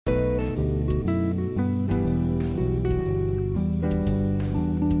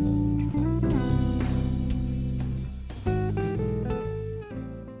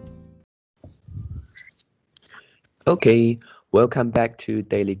Okay, welcome back to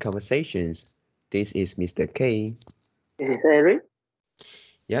Daily Conversations. This is Mr. K. This is Eric.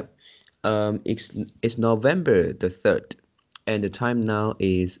 Yep. It's November the 3rd, and the time now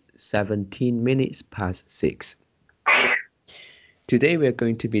is 17 minutes past 6. Today we're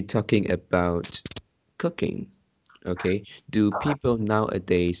going to be talking about cooking. Okay, do people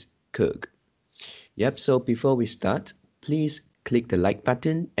nowadays cook? Yep, so before we start, please click the like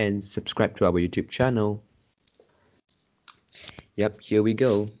button and subscribe to our YouTube channel. Yep, here we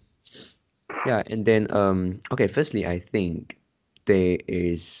go. Yeah, and then okay, firstly, I think there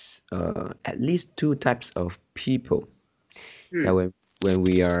is at least two types of people. Yeah, Hmm. when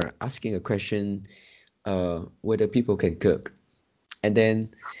we are asking a question, whether people can cook, and then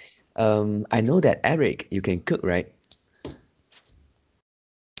I know that Eric, you can cook, right?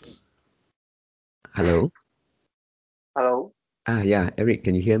 Hello. Hello. Yeah, Eric,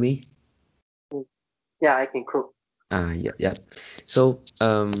 can you hear me? Hmm. Yeah, I can cook. Yeah, yeah. So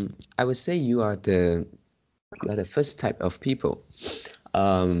I would say you are the first type of people,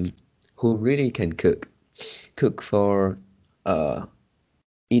 um, who really can cook, cook for uh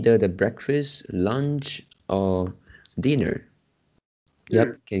either the breakfast, lunch, or dinner. Hmm. Yep,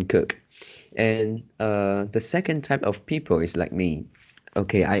 can cook. And the second type of people is like me.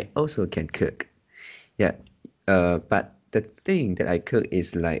 Okay, I also can cook. Yeah, but the thing that I cook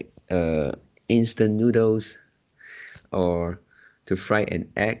is like instant noodles, or to fry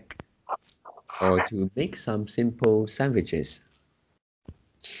an egg, or to make some simple sandwiches.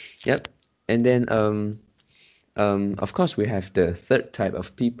 Yep. And then of course we have the third type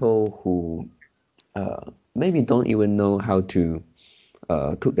of people who maybe don't even know how to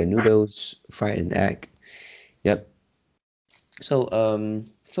cook the noodles, fry an egg. Yep. So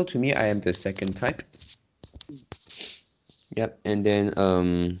to me, I am the second type. Yep. And then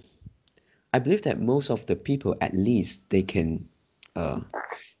I believe that most of the people, at least, uh,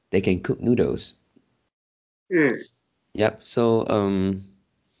 they can cook noodles. Hmm. Yep.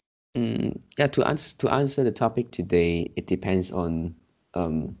 Yeah. To answer the topic today, it depends on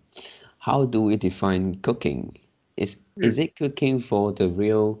um, how do we define cooking? Is Hmm. it cooking for the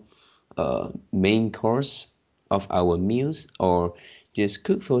real main course of our meals, or just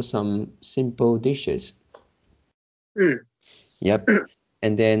cook for some simple dishes? Hmm. Yep.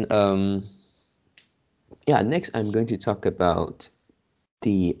 And then yeah, next I'm going to talk about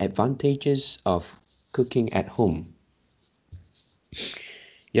the advantages of cooking at home.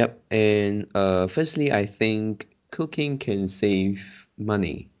 Yep. And firstly, I think cooking can save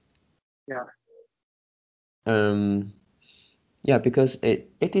money. Yeah. Um, yeah, because it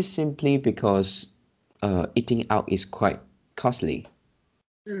is simply because eating out is quite costly.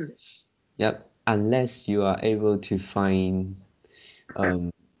 Hmm. Yep. Unless you are able to find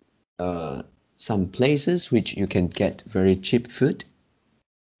um, uh, some places which you can get very cheap food.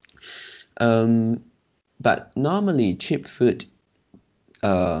 Um, but normally cheap food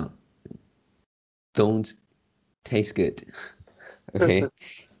uh, don't taste good. Okay.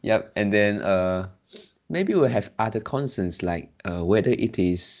 Yep. And then maybe we'll have other concerns like whether it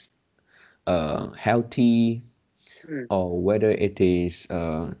is healthy, Hmm. or whether it is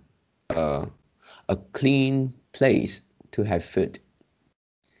uh, a clean place to have food.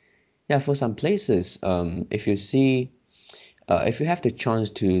 Yeah, for some places, if you have the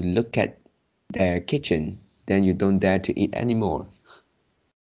chance to look at their kitchen, then you don't dare to eat anymore.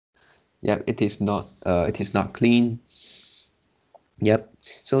 Yep, it is not clean. Yep.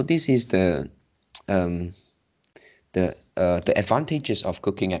 So this is um, the advantages of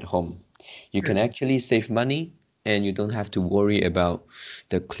cooking at home. You can Hmm. actually save money, and you don't have to worry about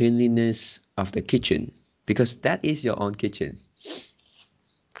the cleanliness of the kitchen, because that is your own kitchen.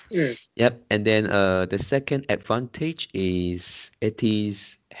 Hmm. Yep. And then the second advantage is it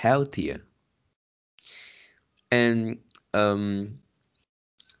is healthier. And um,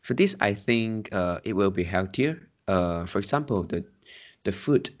 for this, I think it will be healthier. For example, the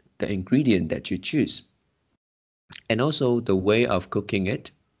food, the ingredient that you choose, and also the way of cooking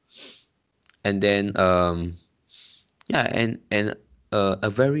it. And then yeah, and a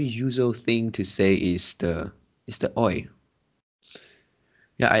very usual thing to say is the oil.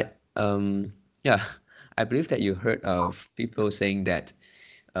 Yeah, yeah, I believe that you heard of people saying that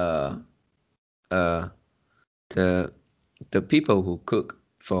uh uh the the people who cook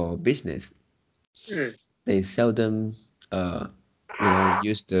for business, Hmm. they seldom uh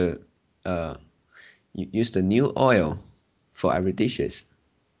use uh the new oil for every dishes.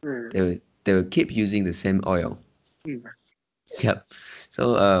 Hmm. They will keep using the same oil. Hmm. Yep.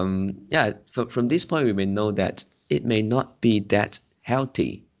 So yeah, from this point we may know that it may not be that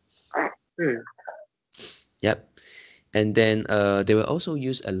healthy. Hmm. Yep. And then they will also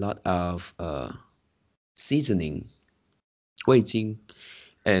use a lot of seasoning, 味精,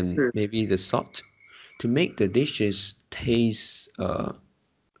 and maybe the salt to make the dishes taste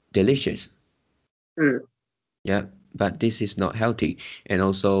delicious. Yeah, but this is not healthy. And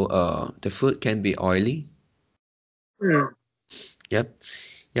also the food can be oily. Yep.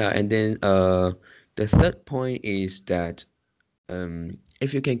 Yeah, and then the third point is that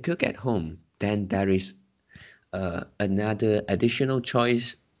if you can cook at home, then there is another additional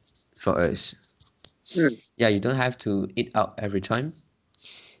choice for us. Yeah, you don't have to eat out every time,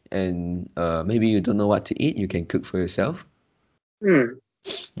 and maybe you don't know what to eat, you can cook for yourself.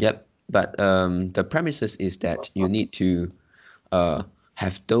 Yep. But the premises is that you need to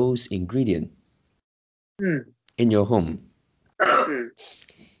have those ingredients in your home.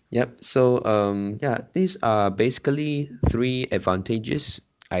 Yep. So yeah, these are basically three advantages,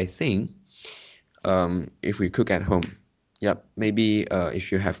 I think, if we cook at home. Yep. Maybe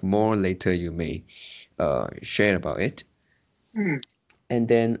if you have more later, you may share about it. And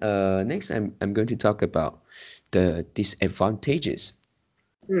then next, I'm going to talk about the disadvantages.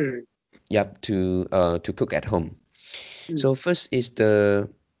 Yep. To cook at home. So first is the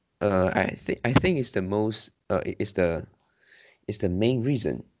I think it's the most is the main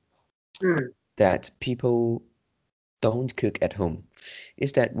reason that people don't cook at home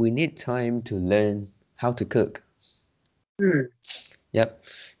is that we need time to learn how to cook. Yep.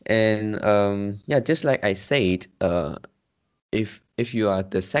 And yeah, just like I said, if you are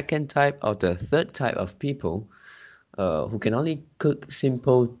the second type or the third type of people who can only cook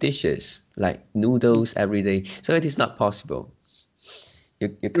simple dishes like noodles every day, so it is not possible.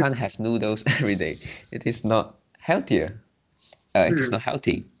 You can't have noodles every day. It is not healthier. It is not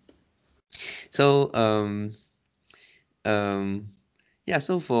healthy. So um, yeah.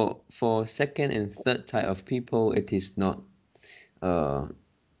 So for second and third type of people, it is not uh,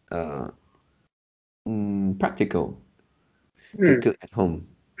 uh, practical to cook at home,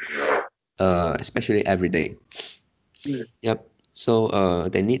 especially every day. Yep. So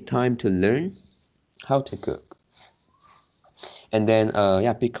they need time to learn how to cook, and then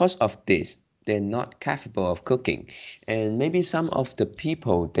yeah, because of this, they're not capable of cooking, and maybe some of the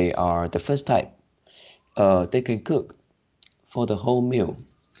people they are the first type. They can cook for the whole meal,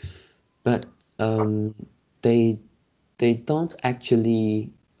 but um, they they don't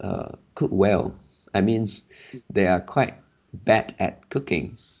actually cook well. I mean, they are quite bad at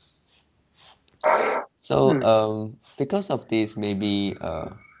cooking. So because of this, maybe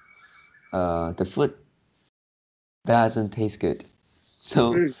the food doesn't taste good.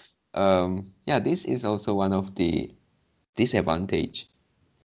 So yeah, this is also one of the disadvantage.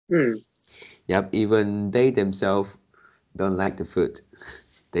 Yep, even they themselves don't like the food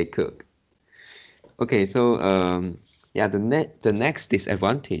they cook. Okay, so yeah, the next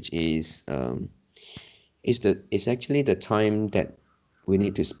disadvantage is actually the time that we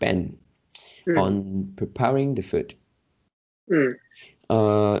need to spend on preparing the food.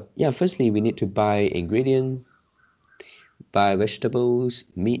 Yeah, firstly we need to buy ingredient, buy vegetables,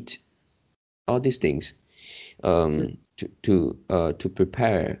 meat, all these things to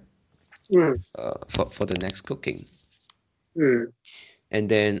prepare for the next cooking. And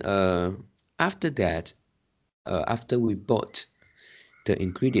then after that, after we bought the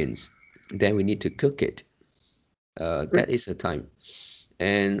ingredients, then we need to cook it. That is the time.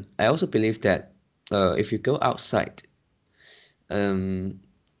 And I also believe that if you go outside,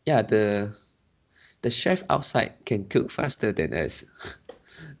 yeah, the chef outside can cook faster than us.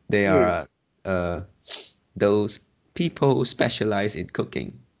 They are uh, those people who specialize in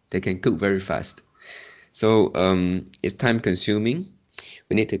cooking. They can cook very fast. So it's time consuming.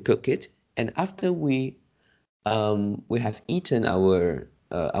 We need to cook it, and after we have eaten our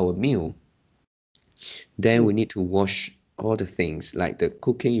meal, then we need to wash all the things like the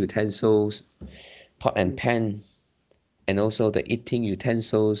cooking utensils, pot and pan, and also the eating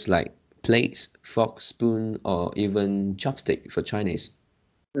utensils like plates, fork, spoon, or even chopstick for Chinese.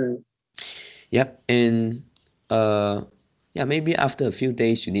 Yep, and uh, yeah, maybe after a few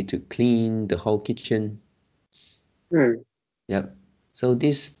days you need to clean the whole kitchen. Yep. So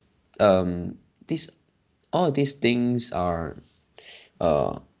this all these things uh,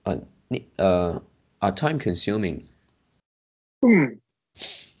 uh, are time consuming.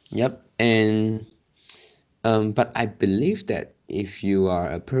 Yep, and but I believe that if you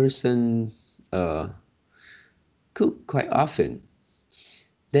are a person uh, cook quite often,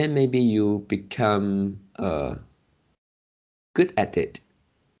 then maybe you become good at it.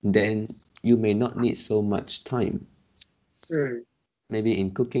 Then you may not need so much time. Maybe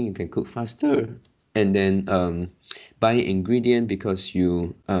in cooking you can cook faster. and then buy ingredient because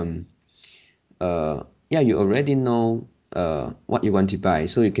you already know what you want to buy,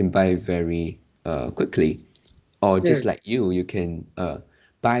 so you can buy very quickly, or just mm, like you can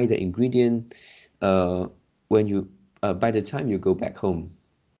buy the ingredient uh, when you by the time you go back home.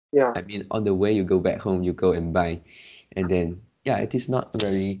 yeah, I mean, on the way you go back home, you go and buy, and then yeah, it is not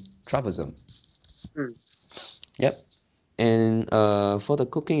very troublesome. mm, Yep. And for the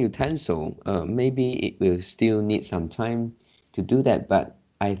cooking utensil, maybe it will still need some time to do that, but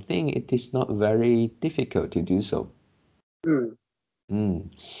I think it is not very difficult to do so. mm, Mm.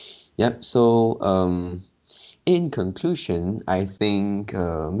 Yep. So, in conclusion, I think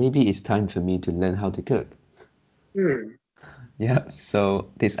maybe it's time for me to learn how to cook. mm, Yeah. So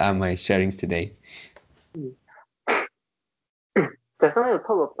these are my sharings today. mm. Just now you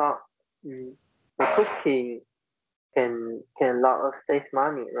talk about the cooking can allow us save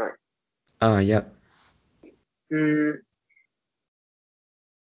money, right? Yep. Mm,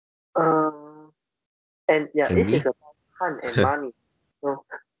 uh, and yeah, Can this is we? about time and money. So,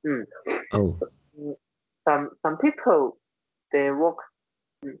 mm, Oh. mm, some people they work,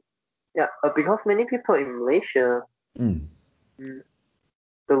 mm, yeah, because many people in Malaysia, Mm. mm,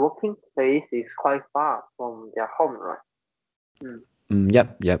 the working place is quite far from their home, right? Mm. Mm,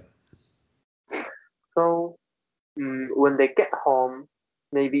 yep. Yep. So when they get home,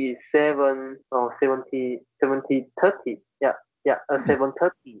 maybe it's 7 or 70, 30. Yeah, yeah, Mm.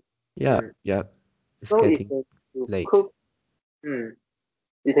 7:30. Yep. Mm. Yep. It's So if getting they to late. cook, mm,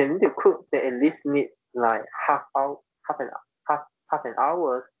 if they need to cook, they at least need like half an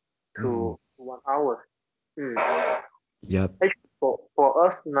hour Mm. to 1 hour. Mm. Yep. Actually, for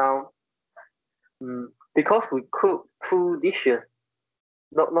us now, because we cook two dishes,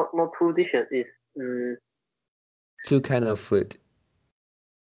 not two dishes, is mm, Two kind of food.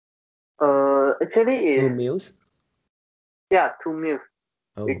 actually is Two meals. yeah, two meals.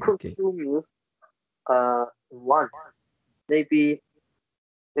 We Oh, cook okay. two meals in one. Maybe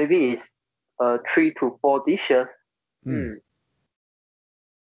it's 3 to 4 dishes. Mm.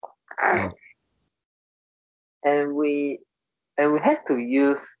 Mm. Yep. And we have to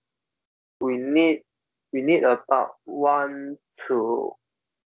use we need about 1 to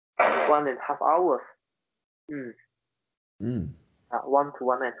 1.5 hours. Mm. Mm. 1 to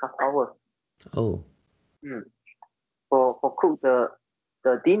 1.5 hours. Oh. Mm. For cook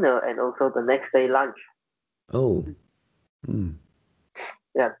the dinner and also the next day lunch. Oh. Mm.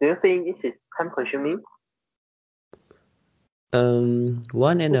 Yeah. Do you think this is time consuming?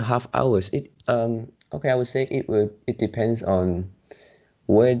 1.5 hours. Okay, I would say it depends on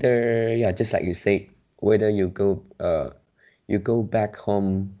whether, yeah, just like you said, whether you go back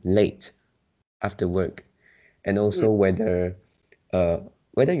home late after work, and Mm. also uh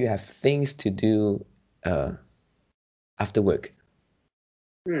whether you have things to do uh after work.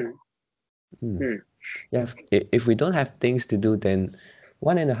 Mm. Mm. Mm. Yeah, if we don't have things to do, then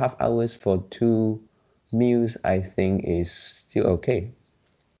 1.5 hours for two meals, I think is still okay.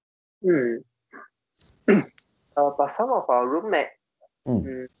 Mm. But some of our roommates, Mm.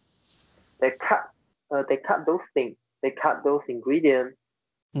 mm, they cut they cut those things. They cut those ingredients,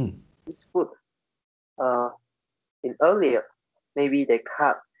 Mm. this food uh in earlier. Maybe they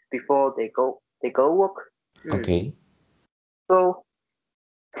cut before they go work. Mm. Okay. So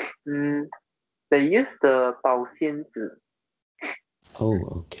mm, they use the 保鲜纸.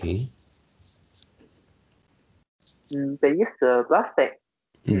 Oh, okay. They use the plastic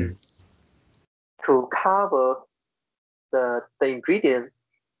Mm. to cover the ingredients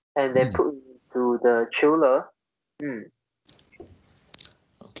and they Mm. put into the chiller. Mm.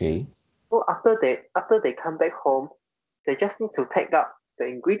 Okay. So after they come back home, they just need to take out the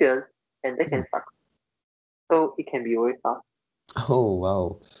ingredients and they Mm. can start. So it can be very fast. Oh,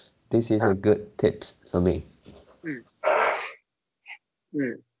 wow. This is Uh, a good tips for me. mm,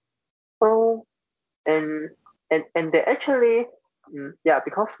 mm. So and and they actually yeah,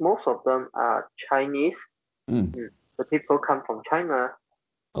 because most of them are Chinese. Mm. The people come from China.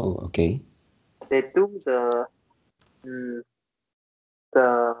 Oh, okay. They do mm,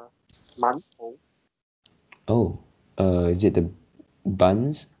 the mantou, Oh, is it the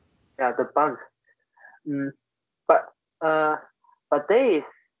buns? yeah, the buns. Mm, but uh, but there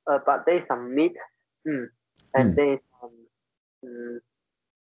is some meat, mm, and Mm. there is some mm,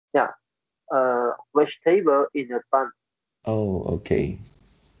 yeah vegetable in the bun. Oh, okay.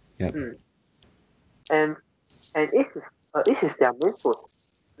 Yep. Mm, and this is their main food.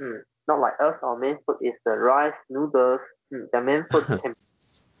 Not like us. Our main food is the rice, noodles. Their main food can.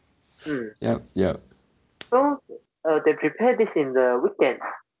 Mm. Yep, yep. So they prepare this in the weekend.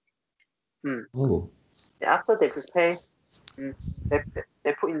 Oh. After they prepare,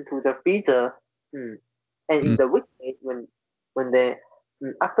 they put into the freezer. And in Mm. the weekday, when they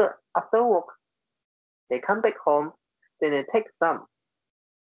after work, they come back home, then they take some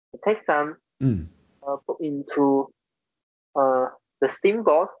Mm. put into uh the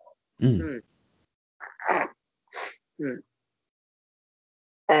steamboat. Mm. Mm, mm.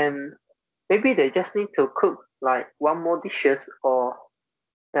 And maybe they just need to cook like one more dishes, or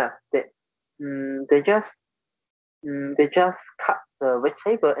yeah, they just cut the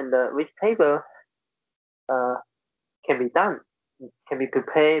vegetable, and the vegetable uh can be done, can be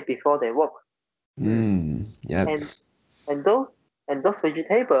prepared before they work. Mm. Mm. Yep. And and those and those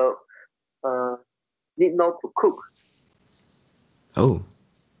vegetables uh need not to cook. Oh.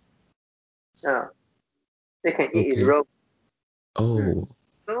 Uh, they can eat it Okay. raw. Mm. Oh.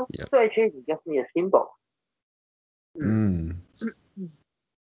 So Yep. so actually you just need a steamboat. Mm. Mm.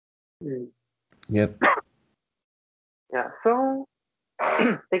 Mm. Yep. Yeah, so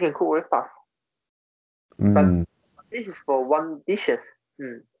they can cook very fast. But Mm. this is for one dishes.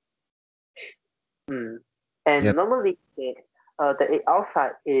 Mm. Mm. And Yep. normally they eat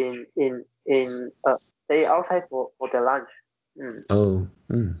outside they eat outside for the lunch. Mm. Oh.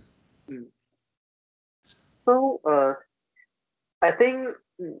 Mm. Mm. So I think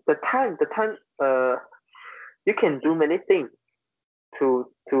the time you can do many things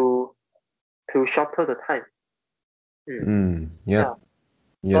to to to shorten the time. Mm. Mm. Yeah, Yep.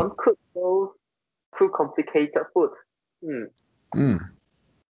 Yep. don't cook those too complicated food. Mm. Mm.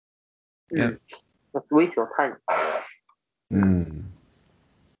 Mm. Yep. Just waste your time. Mm. Mm.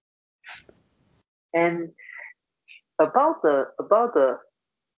 And about the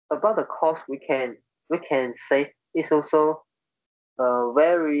cost we can save is also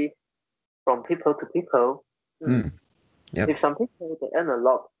vary from people to people. Mm. Mm. Yep. If some people they earn a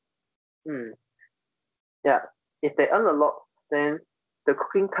lot, mm, yeah, if they earn a lot, then the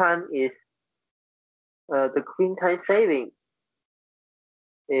cooking time is the cooking time saving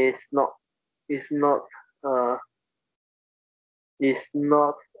is not is not uh is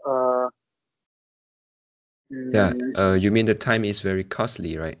not uh Yeah. mm, You mean the time is very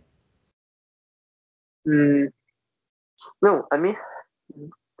costly, right? mm, no, I mean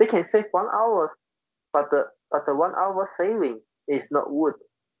they can save 1 hour, but the 1 hour saving is not wood.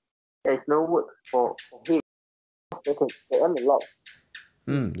 There is no wood for him. They earn a lot.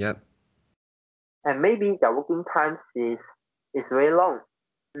 Mm. Mm. Yep. And maybe their working time is very long.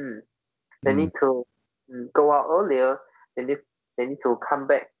 Mm. They Mm. need to go out earlier. They need to come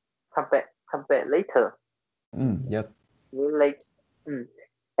back later, Mm. Yep. very late. Mm.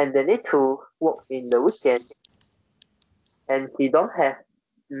 And they need to work in the weekend, and he don't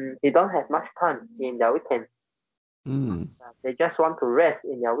have much time in their weekend. Mm. They just want to rest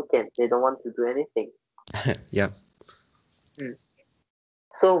in their weekend. They don't want to do anything. Yep. Mm.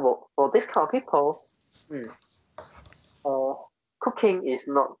 So for this kind of people, mm, uh, cooking is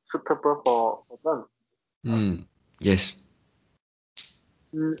not suitable for them. Mm. Yes.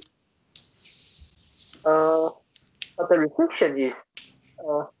 Mm, uh, but the restriction is,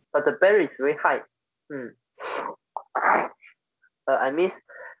 uh, but the barrier is very high. Mm. I mean,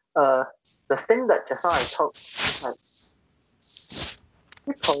 uh, the standard just now I told, like,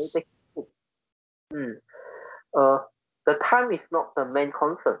 people they cook. Mm. Uh, the time is not the main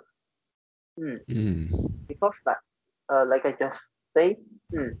concern. Mm. Mm. Because like I just say,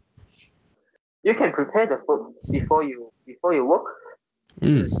 mm, you can prepare the food before you work.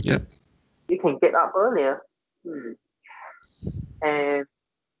 Mm. Mm. Yep. You can get up earlier. Mm. And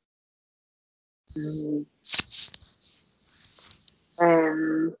mm,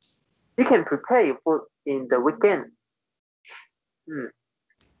 and you can prepare your food in the weekend. Mm.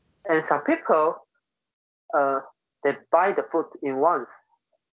 And some people, uh, they buy the food in once.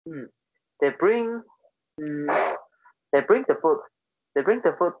 Mm. They bring, mm, they bring the food. They bring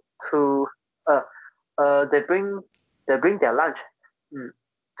the food to, uh, they bring their lunch, mm,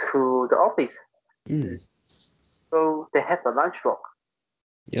 to the office. Mm. Mm. So they have a lunch box.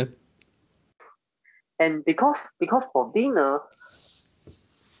 Yep. And because for dinner,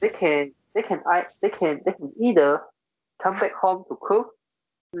 they can either come back home to cook,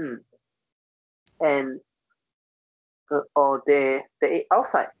 mm, and or they eat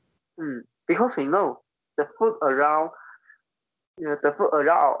outside. Because we know the food around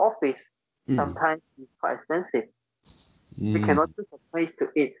our office Mm. sometimes is quite expensive. We Mm. cannot choose a place to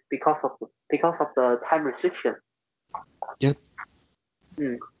eat because of the time restriction. Yep.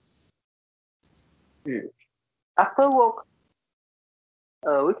 Mm, mm. After work,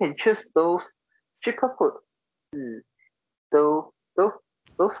 we can choose those cheaper food. Mm. Those those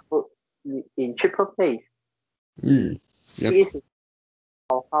those food. in cheaper place. Yep. It is in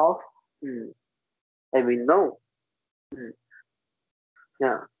our house, and we know. Mm,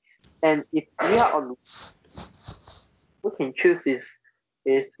 yeah. And if we are on, we can choose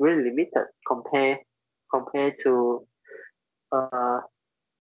is really limited compared to when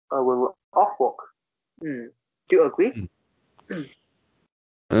we're off work. Do you agree?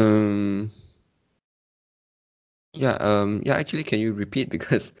 Um. Yeah. Actually, can you repeat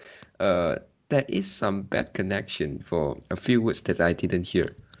because there is some bad connection for a few words that I didn't hear.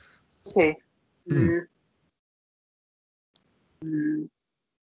 Okay. Mm.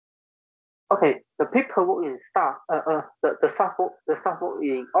 Okay. The people work in staff. The staff work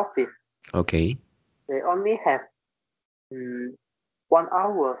in office. Okay. They only have 1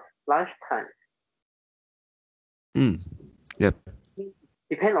 hour lunchtime. Yep.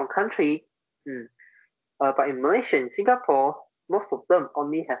 Depend on country. But in Malaysia and Singapore, most of them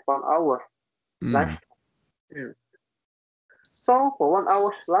only have 1 hour lunchtime. So for 1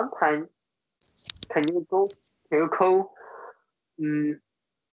 hour's lunchtime, can you go? Can you go?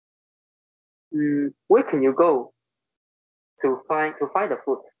 Where can you go to find the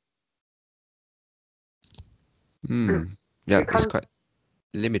food? Yeah, You it's can't. quite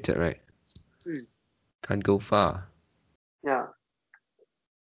limited, right? Can't go far. Yeah.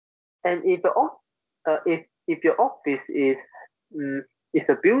 And if your office is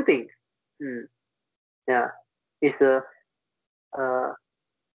a building, yeah, it's a uh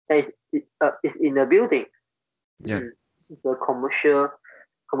it's in a building. Yeah. It's a commercial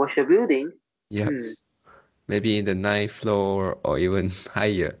building. Yeah. Maybe in the 9th floor or even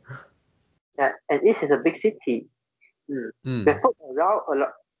higher. Yeah, and this is a big city. The food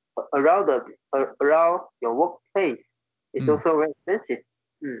around your workplace is also very expensive.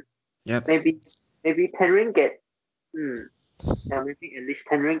 Yep. Maybe 10 ringgit. Yeah, maybe at least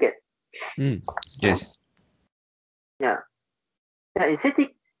 10 ringgit. Yes. Yeah. Yeah, in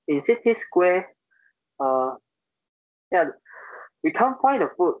city square, yeah, we can't find the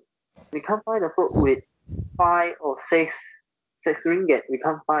food. We can't find the food with 5 or 6 ringgit. We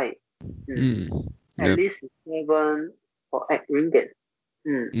can't find. At Yep. least 7 or 8 ringgit.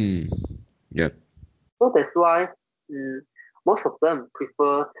 Yep. So that's why most of them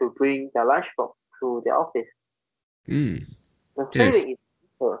prefer to bring their lunchbox to their office. The Yes. saving is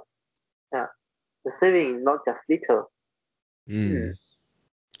little. Yeah, the saving is not just little.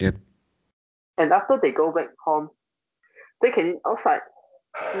 Yep. And after they go back home, they can eat outside.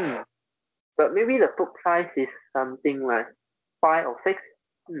 But maybe the food price is something like 5 or 6.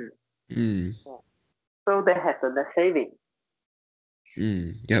 So they have the net saving.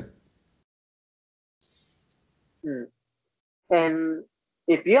 Yep. And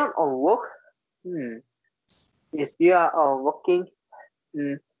if you are on work, if you are on working,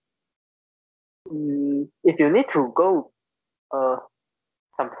 if you need to go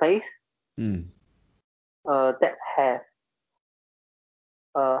some place that have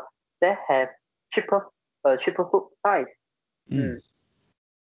uh that have cheaper food price, then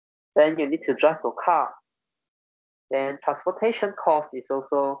you need to drive your car. Then transportation cost is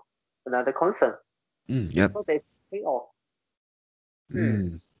also another concern. Yep. So they pay off.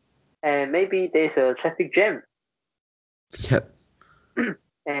 And maybe there's a traffic jam, Yep.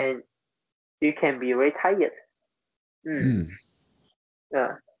 and you can be very tired.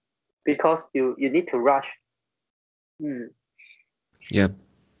 Yeah, because you need to rush. Yep.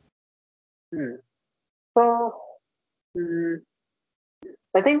 So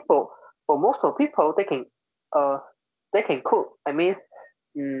I think for most of people they can cook. I mean,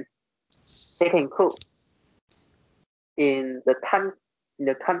 they can cook in the time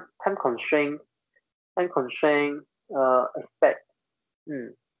constraint aspect.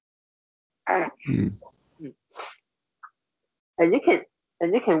 And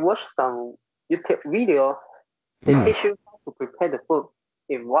you can watch some YouTube video. They teach you how to prepare the food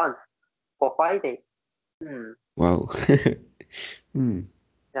in once for 5 days. Wow.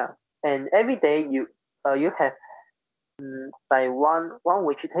 Yeah, and every day you have like one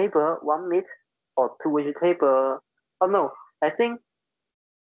vegetable, one meat, or two vegetable. Oh no, I think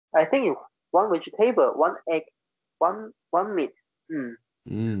it's one vegetable, one egg, one meat. So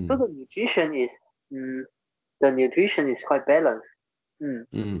the nutrition is quite balanced.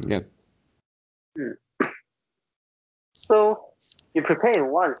 Yep. So you prepare it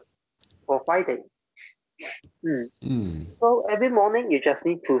once for 5 days. So every morning you just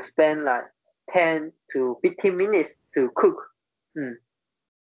need to spend like 10 to 15 minutes to cook.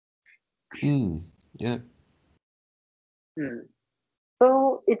 Yep.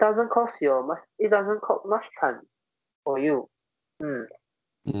 So it doesn't cost much time for you.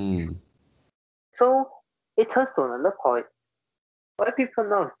 So it turns to another point. Why people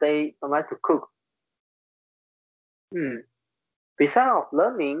nowadays don't like to cook? Besides of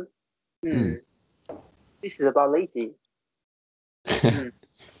learning, Mm. this is about lazy. They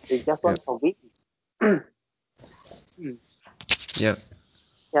just want Yep. convenience. Yep.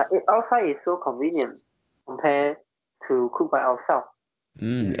 Yeah, outside is so convenient compared to cook by ourselves.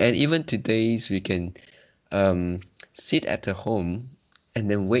 And even today's we can sit at the home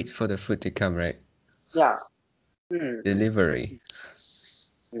and then wait for the food to come, right? Yeah. Mm, Delivery.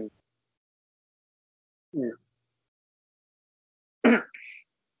 mm, mm.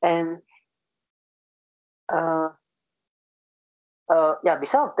 And uh yeah,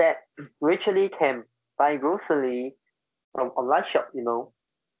 besides that, we actually can buy grocery from online shop,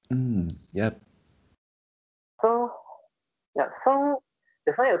 Yep. So yeah, so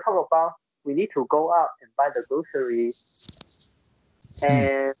before you talk about we need to go out and buy the grocery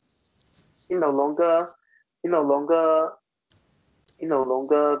and it no longer it no longer it no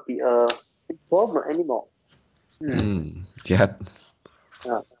longer be a big problem anymore. Yep.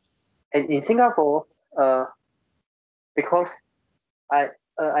 Yeah. And in Singapore, uh, because I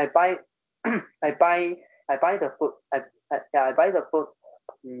I buy I buy I buy the food I buy the food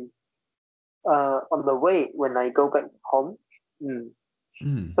mm, on the way when I go back home. Mm.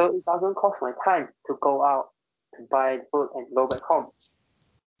 So it doesn't cost my time to go out to buy food and go back home.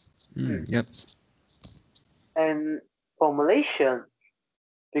 Yep. And for Malaysia,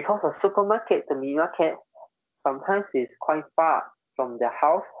 because the supermarket, the mini market sometimes is quite far from their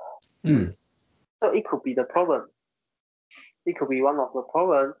house. So it could be the problem. It could be one of the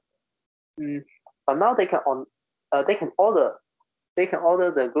problems. But now they can order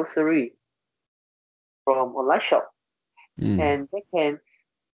the grocery from online shop and they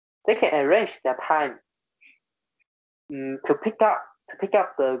can arrange their time to pick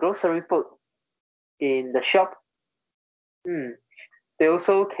up the grocery food in the shop. They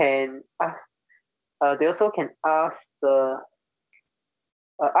also can ask the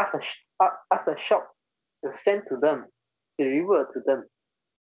ask the shop to send to them, deliver to them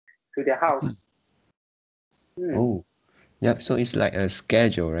to their house. Oh, yep. So it's like a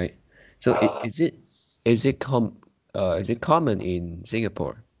schedule, right? So is it common in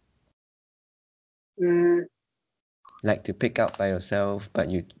Singapore? Mm, Like to pick up by yourself, but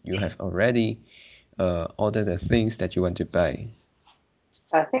you have already ordered the things that you want to buy.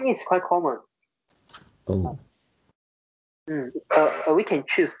 I think it's quite common. Oh. We can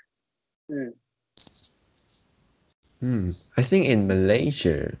choose. I think in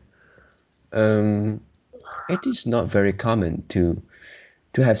Malaysia, it is not very common to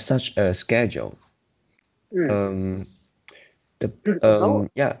have such a schedule. No,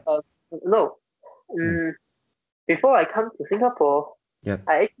 Yeah. no. Before I come to Singapore, Yep.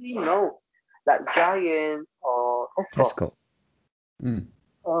 I actually know like Giant or Tesco.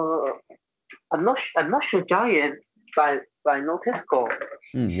 Tesco. I'm not sure Giant, but I know Tesco.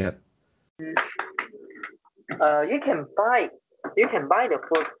 Yep. You can buy the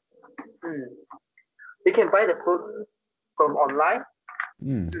food. You can buy the food from online.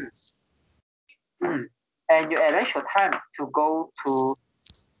 And you arrange your time to go to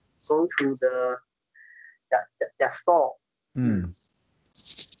the their store.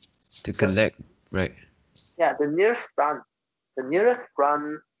 To collect, right? Yeah, the nearest branch. The nearest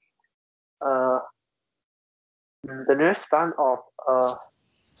branch. The nearest branch of uh,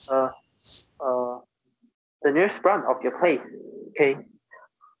 the nearest branch of your place. Okay.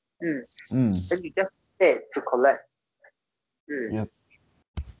 Then you just there to collect. Yep.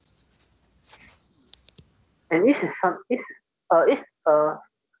 And this is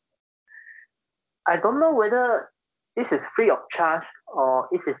I don't know whether this is free of charge or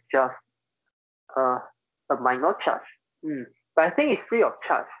it is just a minor charge. But I think it's free of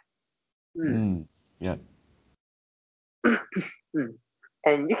charge. Yep.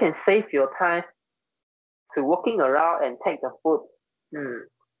 And you can save your time to walking around and take the food.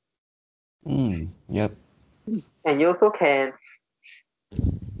 Yep. And you also can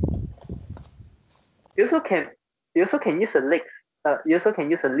use a list. You also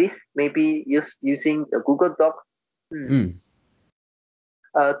can use a list, maybe using the Google Doc.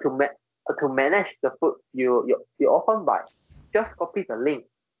 To manage the food you often buy. Just copy the link.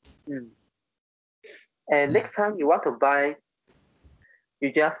 And next time you want to buy,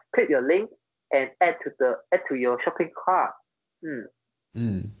 you just click your link and add to your shopping cart.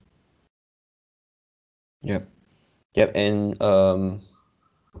 Yep. Yep. And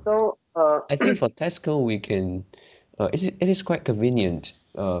So I think for Tesco we can it is quite convenient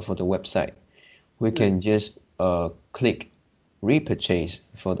for the website. We can just click repurchase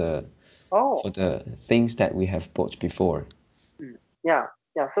for the Oh, for the things that we have bought before. yeah,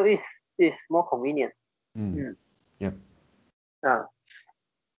 yeah. So it's more convenient. Mm. Yep. Yeah.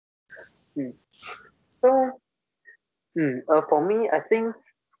 Mm. So, for me, I think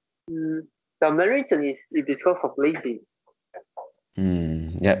the main reason is because of lazy.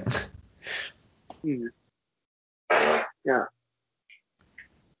 Yep. Mm. Yeah.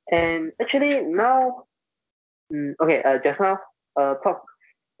 And actually now, okay. Just now, talk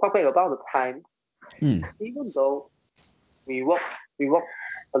back about the time. Even though we work we work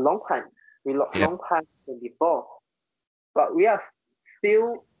a long time, we work Yep. long time than before, but we are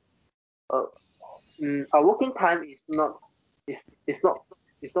still our working time is is not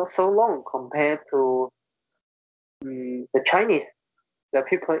is not so long compared to the Chinese, the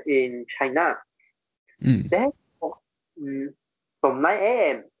people in China. They have work, from 9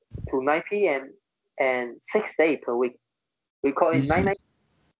 a.m. to 9 p.m. and 6 days per week. We call it nine.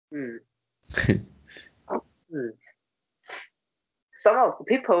 Mm, mm. Some of the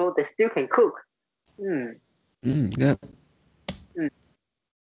people they still can cook. Mm, Yep. mm,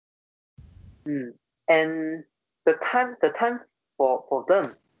 mm. And the time for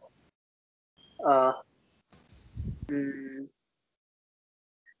them uh mm,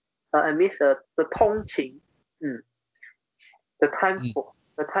 I miss the 通勤 the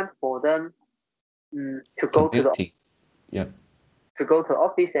time for them to go to the Commuting. Yep.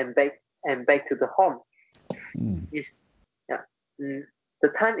 office and back to the home is yeah the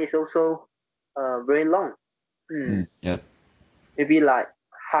time is also very long. Yep. Maybe like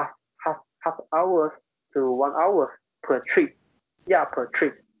half half hours to 1 hour per trip. Yeah, per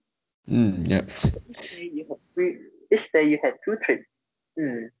trip. Yep. Each day you have two trips.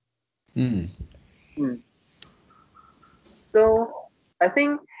 Mm. Mm. So I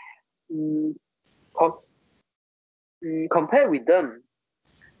think mm, com- compared with them,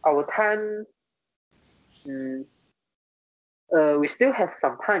 our time mm, we still have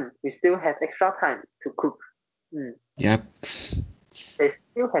some time. We still have extra time to cook. Mm. Yep. They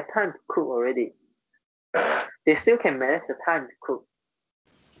still have time to cook already. They still can manage the time to cook.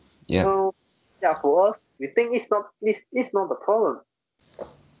 Yep. So yeah, for us, we think it's not the problem.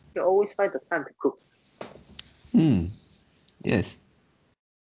 You always find the time to cook. Yes.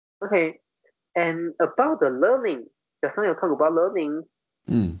 Okay, and about the learning, just now you talk about learning.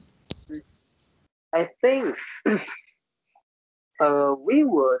 I think we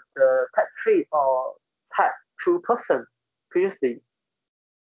were the type 3 or type 2 person previously.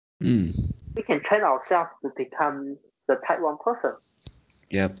 We can train ourselves to become the type 1 person.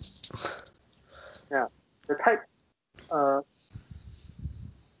 Yep. Yeah, the type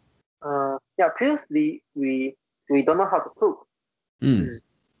yeah, previously we don't know how to cook.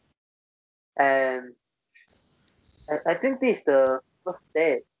 And I think this is the first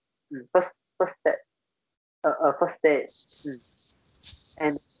day, first step, first day.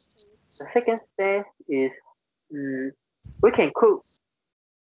 And the second step is we can cook,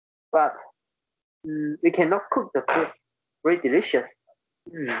 but we cannot cook the food very delicious.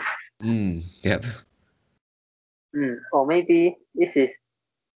 Yep. Or maybe this is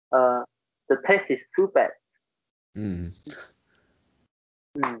the taste is too bad. Mm.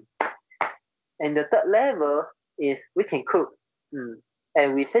 And the third level is we can cook,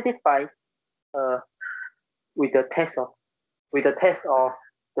 and we satisfy uh, with the taste of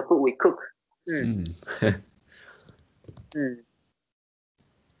the food we cook.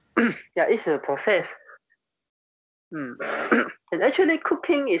 Yeah, it's a process. And actually,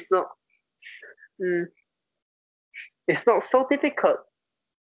 cooking is not it's not so difficult.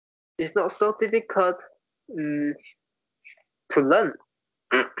 It's not so difficult to learn.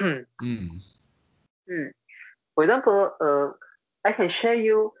 For example, I can share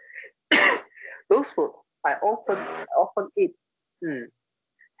you those food I often eat,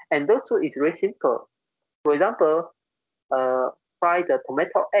 and those food is very simple. For example, fry the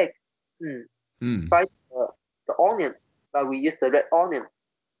tomato egg, fry the onion, but we use the red onion,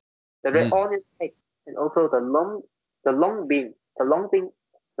 egg, and also the long bean, long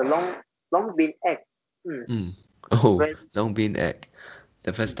bean egg. Oh, Very, long bean egg.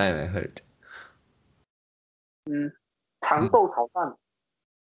 The first time I heard. 长豆炒蛋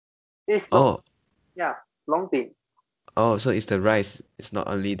is not Oh, yeah long bean. oh, so it's the rice. It's not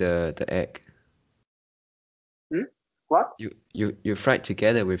only the egg. What? You fried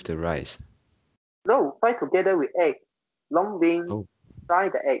together with the rice. No, fry together with egg. Long bean, Oh, fry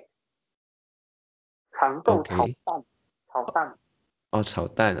the egg. 长豆炒 okay. 蛋，炒蛋。Oh, 炒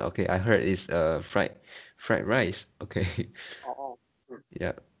蛋. Okay, I heard it's fried rice. Okay. 哦哦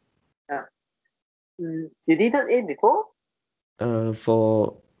，Yeah. you didn't eat before?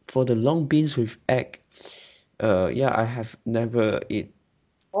 For for the long beans with egg, yeah, I have never eat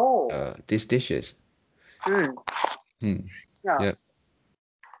Oh, these dishes. mm, Hmm. yeah, Yeah.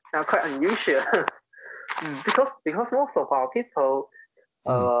 yeah, quite unusual. Because most of our people,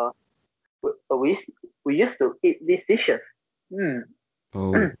 Hmm. uh, we we used to eat these dishes. Mm.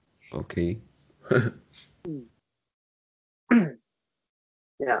 Oh, okay.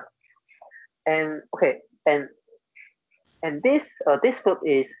 Yeah, and okay, and this food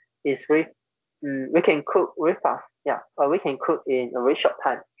is very we can cook very fast. Yeah, we can cook in a very short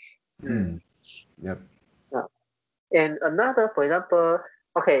time. Mm. Hmm. Yep. Yeah. And another, for example,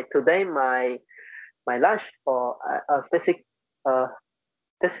 okay, today my lunch or uh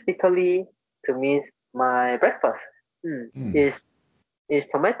specifically to me my breakfast Hmm. is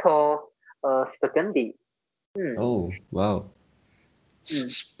tomato spaghetti. Mm. Oh, wow.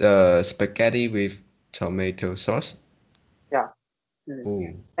 Mm. Spaghetti with tomato sauce. Yeah. Mm. Oh,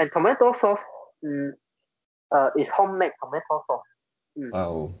 And tomato sauce mm, is homemade tomato sauce. Mm.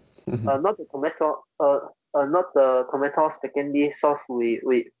 wow. Not the tomato not the tomato spaghetti sauce we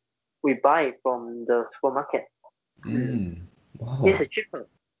buy from the supermarket. Mm. This Wow. is cheaper.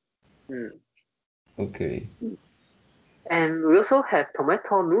 Mm. Okay. And we also have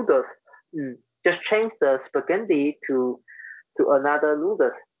tomato noodles. Mm. Just change the spaghetti to another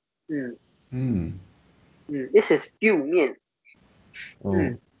noodles. Mm. Hmm. This is ပြု面. Oh,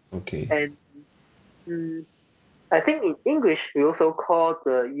 Mm. okay. And mm, I think in English we also call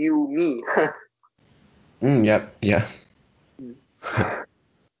the you me. Yep. Yeah.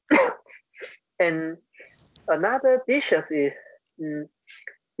 And another dishes is mm,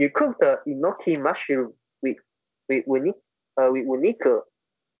 you cook the enoki mushroom with with vinegar.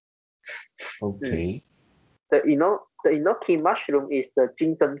 Mm. Okay. The enoki mushroom is the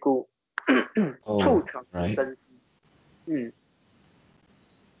金针菇, Oh, right. 醋炒金针菇. Mm.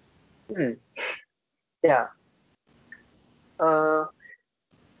 Mm. Yeah. Uh,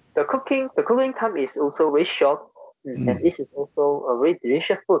 the cooking time is also very short, and Mm. this is also a very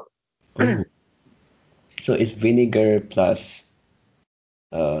delicious food. Oh, so it's vinegar plus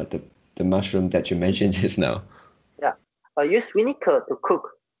the mushroom that you mentioned just now. Yeah. Use vinegar to cook.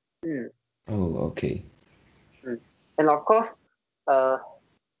 Mm. Oh, okay. Mm. And of course, uh,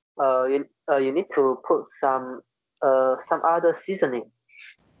 you need to put some other seasoning.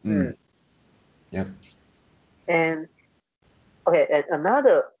 Mm. Mm. Yep. And okay, and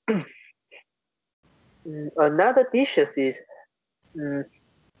another dishes is mm,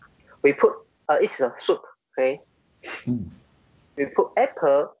 we put it's a soup. Okay, Mm. we put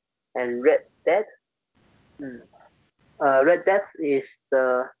apple and red dates. Mm. Red dates is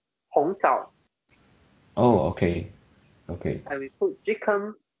the 红枣, Oh, okay. Okay. and we put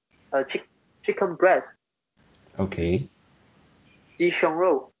chicken breast, Okay. 鸡胸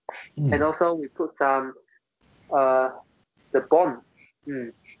肉, and Mm. also we put some uh the bone.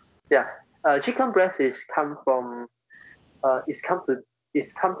 Mm. Yeah, chicken breast is come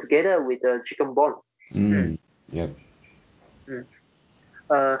together with the chicken bone. Mm. Yep. Mm.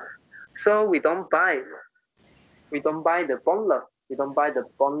 Uh, so we don't buy the boneless. We don't buy the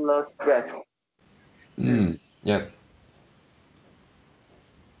boneless breast. Mm. Yep.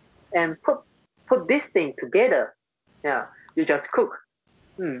 And put this thing together. Yeah, you just cook.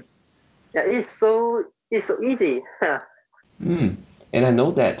 Mm. Yeah, it's so easy. And I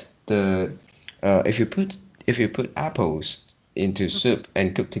know that the if you put apples into soup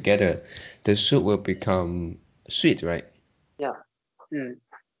and cook together, the soup will become sweet, right? Yeah.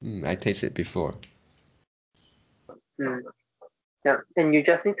 Mm. I tasted before. Mm. Yeah, and you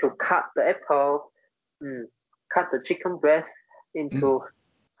just need to cut the apple, mm. cut the chicken breast Mm.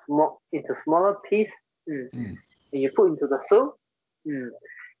 into smaller piece, Mm. and you put into the soup, mm.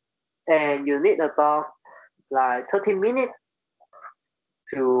 and you need about like 30 minutes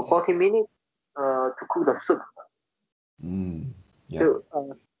to 40 minutes to cook the soup Yep. to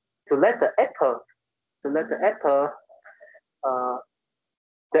uh, to let the apple to let the apple uh,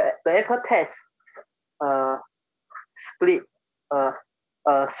 the apple taste uh, split uh,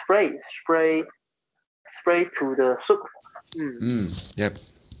 spray spray to the soup. Mm. Yep.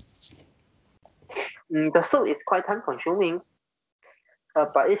 The soup is quite time consuming,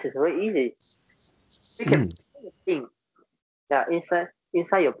 but it is very easy. You can Mm. put anything, yeah,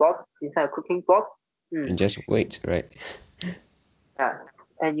 inside your pot, inside a cooking pot. Mm. And just wait, right? Yeah,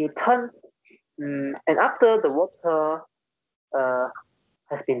 and you turn, and after the water uh,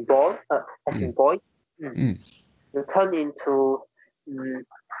 has been boiled, Mm. mm, Mm. you turn into mm,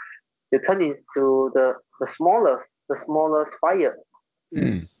 the smallest fire.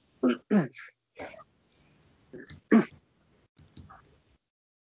 Mm. Mm.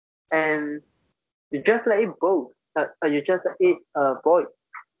 and you just let it boil. You just let it boil,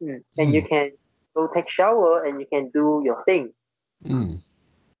 and you can go take shower and you can do your thing.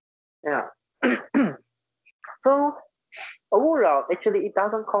 Yeah. So overall, actually, it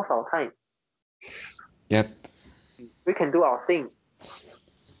doesn't cost our time. Yep. We can do our thing.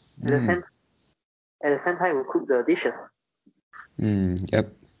 At the same time, we cook the dishes.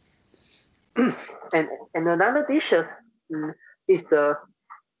 Yep. And another dishes is the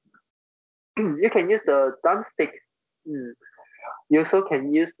you can use the drumstick. You also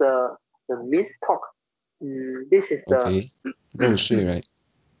can use the minced pork. This is the Okay. 肉碎, right?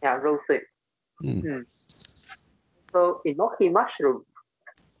 yeah, 肉碎. So enoki mushroom,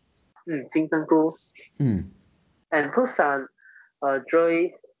 金针菇, and put some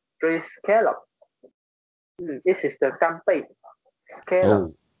dry scallop. This is the 干贝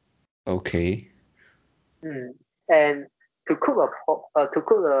scallop. Oh, okay. And to cook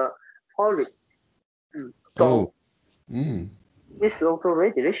a porridge. So this is also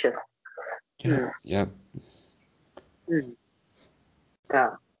very delicious. Yep.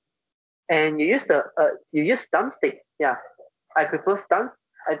 Yeah. And you use drumstick. Yeah. I prefer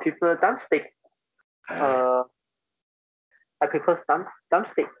drumstick. I prefer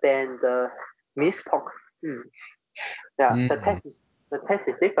drumstick than the minced pork. Yeah. The taste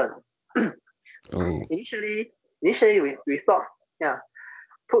is different. Initially we thought, yeah,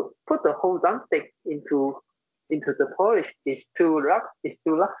 put the whole drumstick into the porridge is too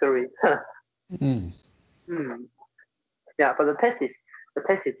luxury. Yeah, but the taste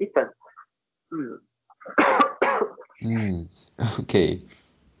is different. Okay.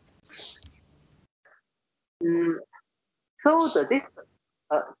 So the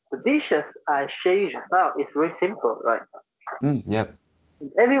dishes I share just now is very simple, right? Yep.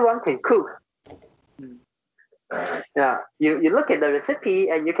 Everyone can cook. Yeah, you look at the recipe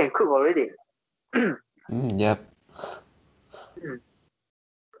and you can cook already. Yep.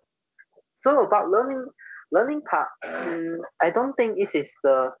 So about learning part, I don't think this is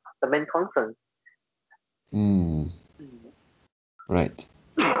the main concern. Right.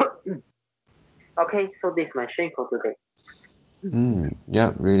 Okay, so this is my sharing for today.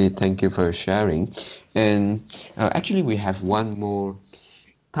 Yeah, really thank you for sharing. And actually we have one more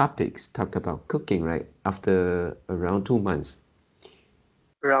topics talk about cooking, right? After around 2 months.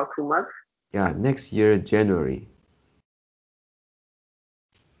 Around 2 months? Yeah, next year, January.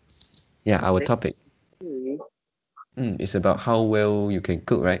 Yeah, our topic. It's about how well you can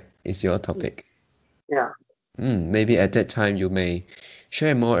cook, right? It's your topic. Yeah. Maybe at that time you may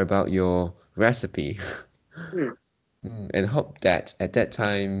share more about your recipe. And hope that at that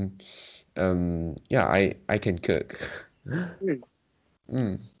time, yeah, I can cook.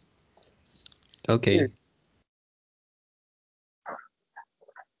 Okay.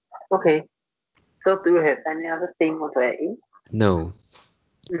 Okay. So do you have any other thing want to add in? No.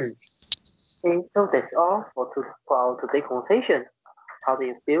 Okay, so that's all for our today's conversation. How do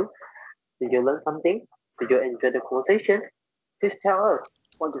you feel? Did you learn something? Did you enjoy the conversation? Please tell us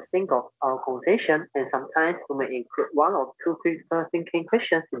what you think of our conversation, and sometimes we may include one or two critical thinking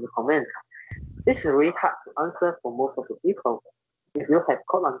questions in the comments. This is really hard to answer for most of the people. If you have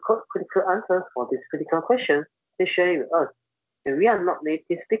quote-unquote critical answers for these critical questions, please share it with us. And we are not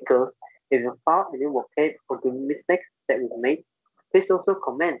native speakers. If you found any vocab or the mistakes that we made, please also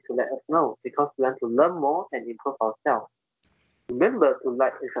comment to let us know because we want to learn more and improve ourselves. Remember to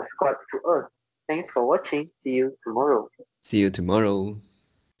like and subscribe to us. Thanks for watching. See you tomorrow. See you tomorrow.